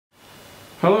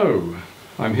Hello,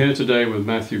 I'm here today with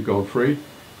Matthew Godfrey,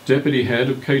 Deputy Head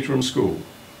of Caterham School.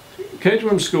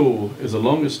 Caterham School is a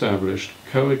long-established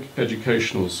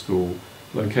co-educational school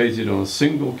located on a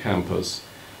single campus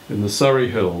in the Surrey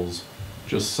Hills,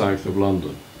 just south of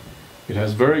London. It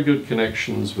has very good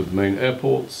connections with main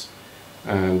airports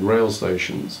and rail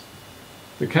stations.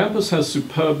 The campus has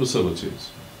superb facilities.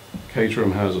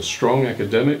 Caterham has a strong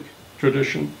academic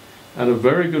tradition and a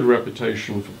very good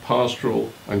reputation for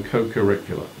pastoral and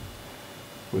co-curricular,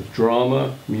 with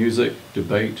drama, music,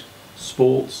 debate,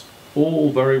 sports,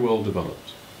 all very well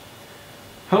developed.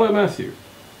 Hello Matthew,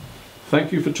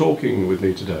 thank you for talking with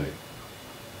me today.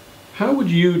 How would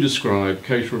you describe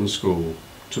Caterham School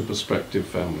to prospective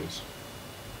families?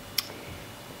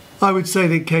 I would say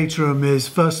that Caterham is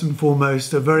first and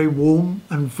foremost a very warm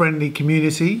and friendly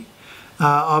community.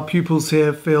 Our pupils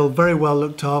here feel very well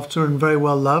looked after and very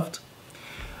well loved.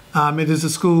 It is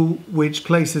a school which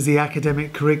places the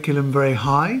academic curriculum very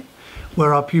high,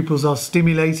 where our pupils are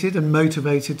stimulated and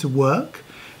motivated to work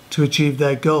to achieve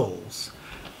their goals.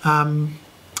 And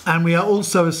we are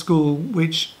also a school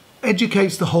which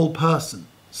educates the whole person.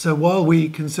 So while we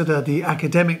consider the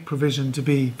academic provision to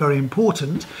be very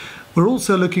important, we're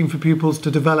also looking for pupils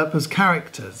to develop as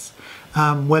characters,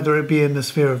 whether it be in the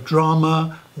sphere of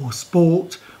drama or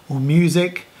sport or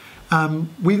music.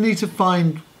 We need to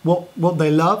find what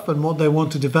they love and what they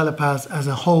want to develop as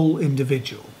a whole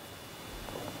individual.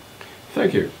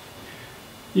 Thank you.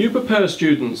 You prepare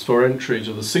students for entry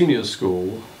to the senior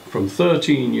school from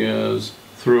 13 years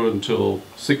through until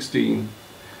 16,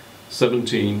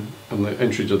 17 and the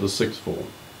entry to the sixth form.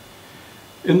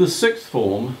 In the sixth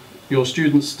form, your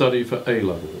students study for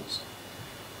A-levels.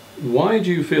 Why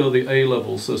do you feel the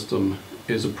A-level system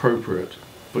is appropriate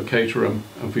for Caterham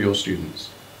and for your students?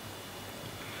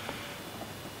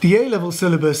 The A-level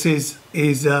syllabus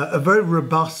is a very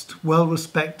robust,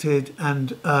 well-respected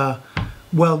and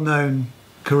well-known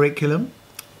curriculum.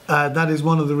 That is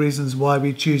one of the reasons why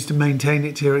we choose to maintain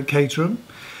it here at Caterham.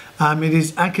 It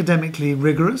is academically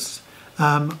rigorous,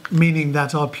 meaning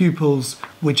that our pupils,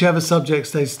 whichever subjects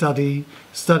they study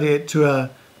it to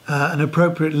an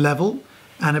appropriate level,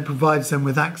 and it provides them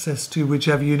with access to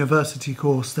whichever university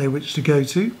course they wish to go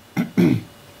to.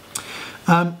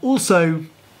 Also,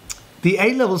 the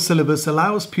A-level syllabus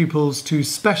allows pupils to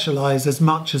specialise as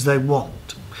much as they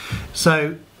want.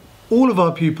 So all of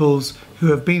our pupils who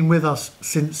have been with us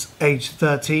since age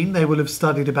 13, they will have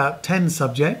studied about 10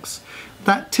 subjects.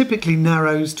 That typically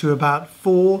narrows to about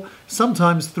 4,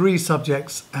 sometimes 3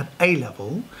 subjects at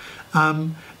A-level.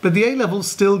 But the A-level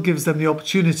still gives them the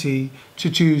opportunity to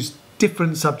choose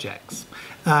different subjects,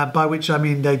 by which I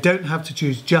mean they don't have to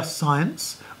choose just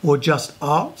science or just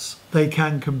arts. They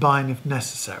can combine if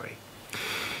necessary.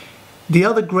 The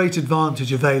other great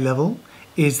advantage of A-level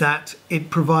is that it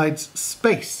provides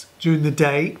space during the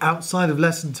day outside of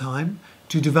lesson time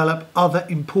to develop other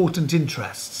important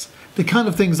interests, the kind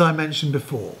of things I mentioned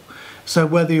before. So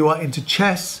whether you are into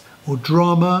chess or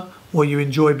drama or you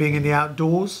enjoy being in the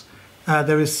outdoors,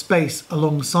 there is space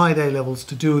alongside A-levels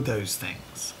to do those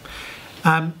things.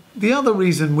 The other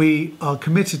reason we are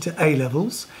committed to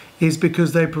A-levels is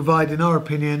because they provide, in our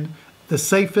opinion, the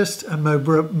safest and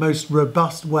most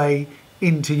robust way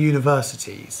into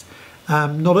universities.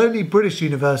 Not only British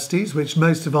universities, which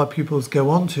most of our pupils go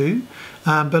on to,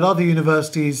 but other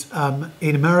universities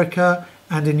in America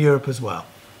and in Europe as well.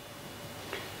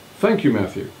 Thank you,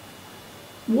 Matthew.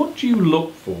 What do you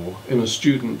look for in a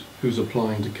student who's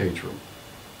applying to Caterham?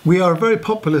 We are a very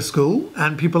popular school,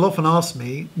 and people often ask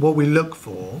me what we look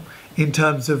for in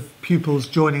terms of pupils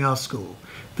joining our school.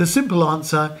 The simple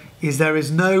answer is there is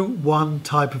no one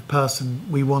type of person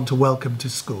we want to welcome to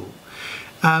school.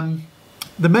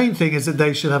 The main thing is that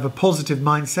they should have a positive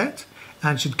mindset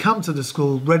and should come to the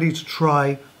school ready to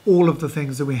try all of the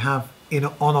things that we have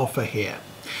on offer here.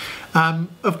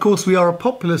 Of course, we are a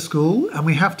popular school and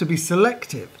we have to be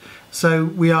selective. So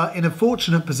we are in a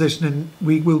fortunate position and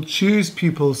we will choose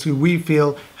pupils who we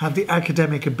feel have the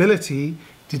academic ability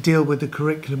to deal with the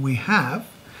curriculum we have.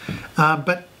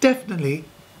 But definitely,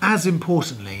 as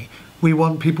importantly, we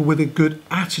want people with a good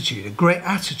attitude, a great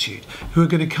attitude, who are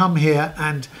going to come here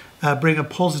and bring a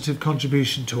positive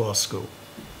contribution to our school.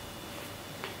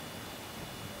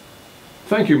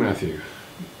 Thank you, Matthew.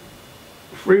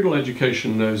 Friedel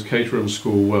Education knows Caterham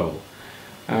School well,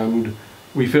 and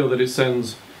we feel that it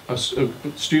sends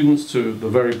students to the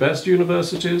very best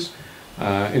universities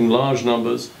in large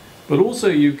numbers, but also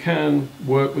you can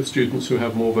work with students who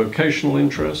have more vocational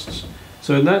interests.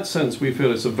 So in that sense, we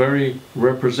feel it's a very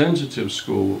representative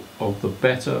school of the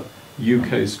better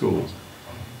UK schools.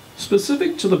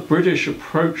 Specific to the British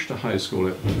approach to high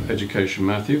school education,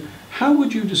 Matthew, how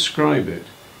would you describe it?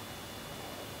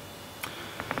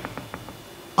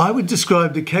 I would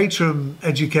describe the Caterham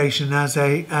education as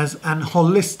an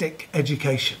holistic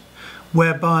education,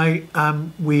 whereby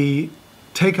we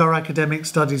take our academic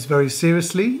studies very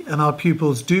seriously, and our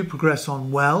pupils do progress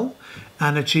on well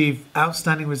and achieve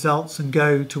outstanding results and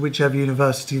go to whichever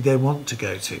university they want to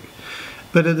go to.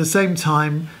 But at the same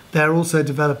time, they're also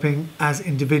developing as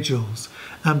individuals.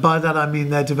 And by that I mean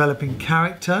they're developing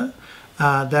character,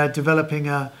 they're developing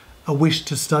a wish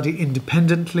to study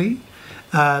independently,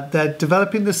 they're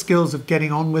developing the skills of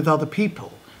getting on with other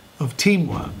people, of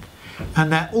teamwork.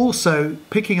 And they're also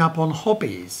picking up on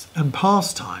hobbies and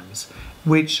pastimes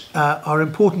which are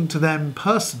important to them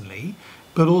personally,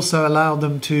 but also allow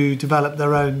them to develop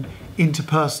their own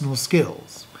interpersonal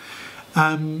skills.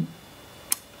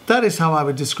 That is how I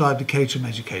would describe the Caterham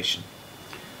education.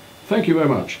 Thank you very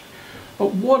much.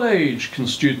 At what age can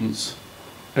students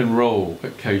enrol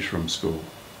at Caterham School?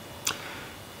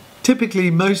 Typically,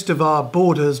 most of our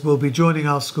boarders will be joining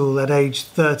our school at age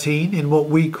 13 in what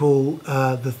we call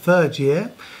the third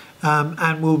year,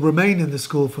 and will remain in the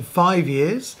school for 5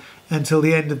 years until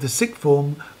the end of the sixth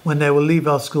form, when they will leave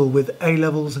our school with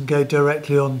A-levels and go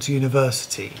directly on to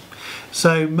university.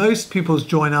 So most pupils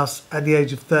join us at the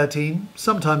age of 13,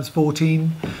 sometimes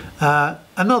 14.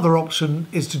 Another option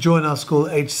is to join our school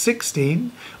at age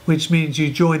 16, which means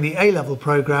you join the A-level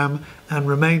programme and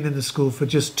remain in the school for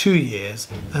just 2 years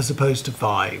as opposed to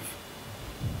 5.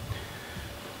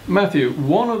 Matthew,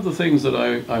 one of the things that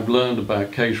I've learned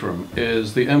about Caterham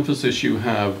is the emphasis you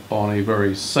have on a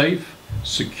very safe,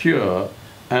 secure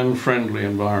and friendly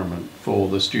environment for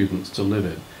the students to live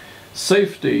in.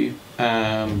 Safety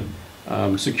and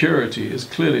security is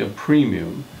clearly a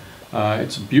premium.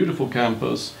 It's a beautiful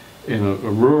campus in a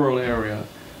rural area,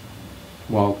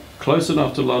 while close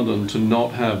enough to London to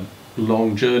not have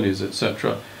long journeys,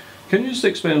 etc. Can you just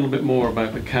explain a little bit more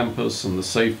about the campus and the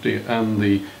safety and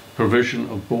the provision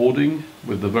of boarding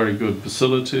with the very good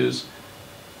facilities?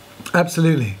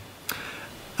 Absolutely.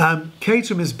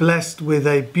 Caterham is blessed with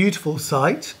a beautiful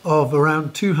site of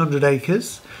around 200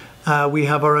 acres. We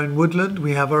have our own woodland,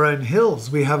 we have our own hills,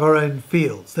 we have our own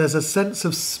fields. There's a sense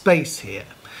of space here.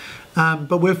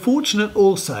 But we're fortunate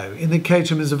also in that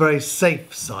Caterham is a very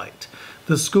safe site.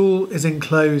 The school is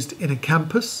enclosed in a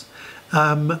campus.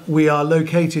 We are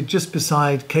located just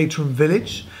beside Caterham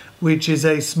Village, which is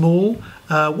a small,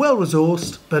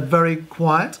 well-resourced but very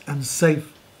quiet and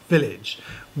safe village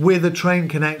with a train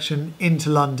connection into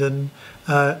London,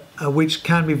 which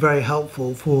can be very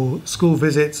helpful for school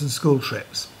visits and school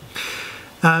trips.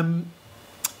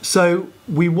 So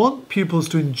we want pupils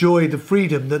to enjoy the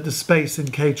freedom that the space in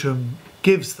Caterham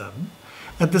gives them.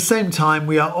 At the same time,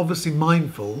 we are obviously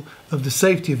mindful of the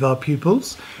safety of our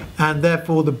pupils, and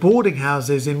therefore the boarding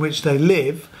houses in which they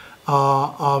live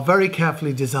are very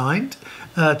carefully designed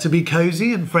to be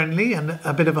cosy and friendly and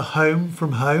a bit of a home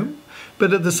from home.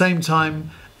 But at the same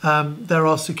time, there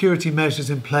are security measures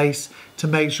in place to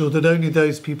make sure that only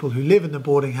those people who live in the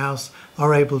boarding house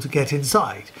are able to get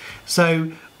inside.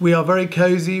 So we are very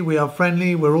cosy, we are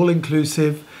friendly, we're all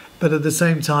inclusive, but at the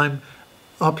same time,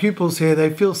 our pupils here,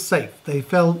 they feel safe, they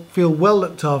feel well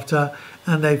looked after,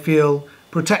 and they feel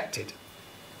protected.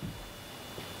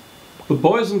 The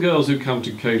boys and girls who come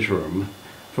to Caterham,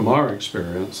 from our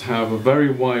experience, have a very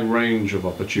wide range of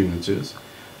opportunities.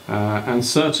 And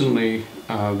certainly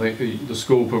the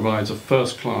school provides a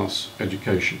first-class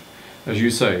education. As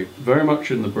you say, very much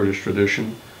in the British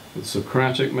tradition, with the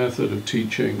Socratic method of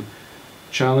teaching,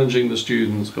 challenging the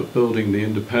students but building the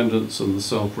independence and the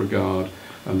self-regard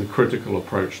and the critical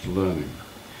approach to learning.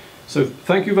 So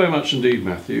thank you very much indeed,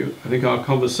 Matthew. I think our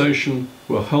conversation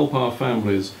will help our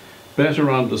families better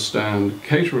understand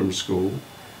Caterham School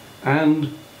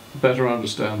and better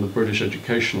understand the British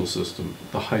educational system,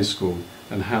 the high school,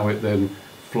 and how it then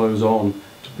flows on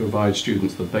to provide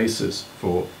students the basis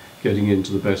for getting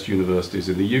into the best universities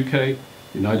in the UK,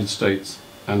 United States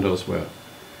and elsewhere.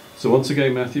 So once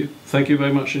again, Matthew, thank you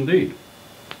very much indeed.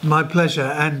 My pleasure,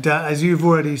 and as you've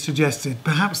already suggested,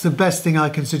 perhaps the best thing I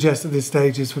can suggest at this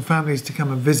stage is for families to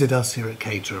come and visit us here at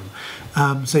Caterham,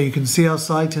 so you can see our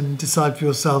site and decide for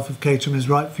yourself if Caterham is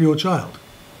right for your child.